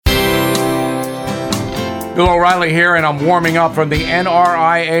Bill O'Reilly here, and I'm warming up from the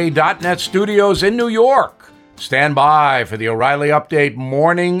NRIA.net studios in New York. Stand by for the O'Reilly Update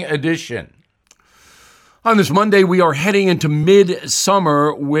Morning Edition. On this Monday, we are heading into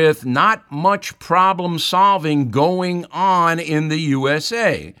midsummer with not much problem solving going on in the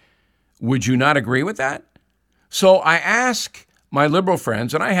USA. Would you not agree with that? So I ask my liberal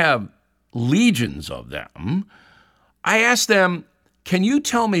friends, and I have legions of them, I ask them, can you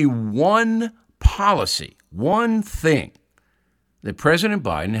tell me one policy, one thing that President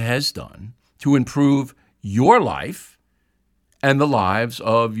Biden has done to improve your life and the lives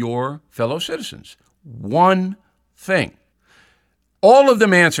of your fellow citizens? One thing. All of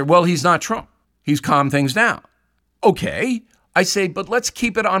them answer, well, he's not Trump. He's calmed things down. Okay, I say, but let's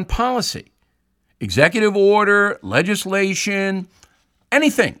keep it on policy. Executive order, legislation,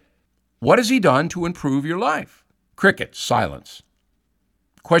 anything. What has he done to improve your life? Crickets, silence.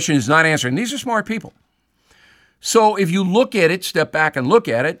 Question is not answering. These are smart people. So if you look at it, step back and look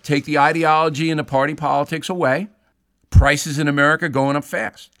at it, take the ideology and the party politics away, prices in America going up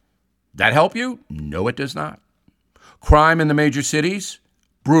fast. That help you? No, it does not. Crime in the major cities?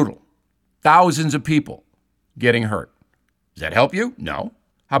 Brutal. Thousands of people getting hurt. Does that help you? No.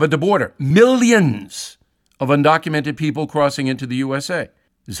 How about the border? Millions of undocumented people crossing into the USA.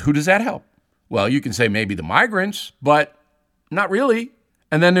 Who does that help? Well, you can say maybe the migrants, but not really.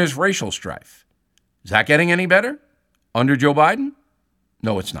 And then there's racial strife. Is that getting any better under Joe Biden?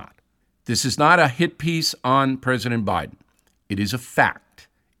 No, it's not. This is not a hit piece on President Biden. It is a fact.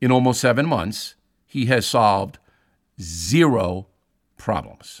 In almost 7 months, he has solved 0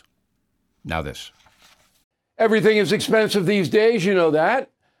 problems. Now this. Everything is expensive these days, you know that.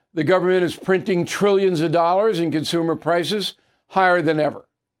 The government is printing trillions of dollars and consumer prices higher than ever.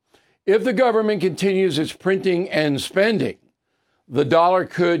 If the government continues its printing and spending, the dollar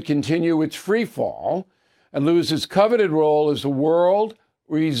could continue its free fall and lose its coveted role as the world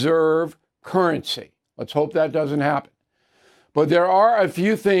reserve currency. Let's hope that doesn't happen. But there are a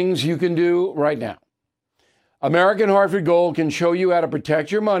few things you can do right now. American Hartford Gold can show you how to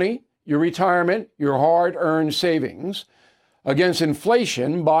protect your money, your retirement, your hard-earned savings against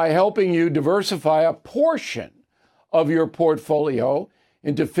inflation by helping you diversify a portion of your portfolio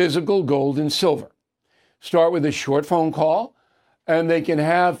into physical gold and silver. Start with a short phone call, and they can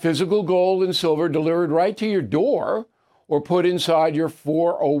have physical gold and silver delivered right to your door or put inside your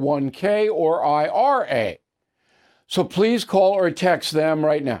 401k or IRA. So please call or text them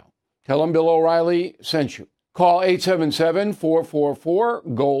right now. Tell them Bill O'Reilly sent you. Call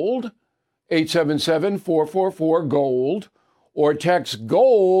 877-444-GOLD, 877-444-GOLD, or text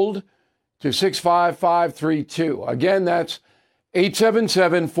GOLD to 65532. Again, that's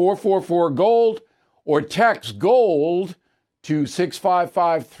 877-444-GOLD, or text GOLD to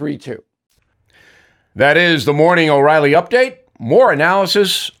 65532. That is the Morning O'Reilly Update. More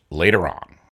analysis later on.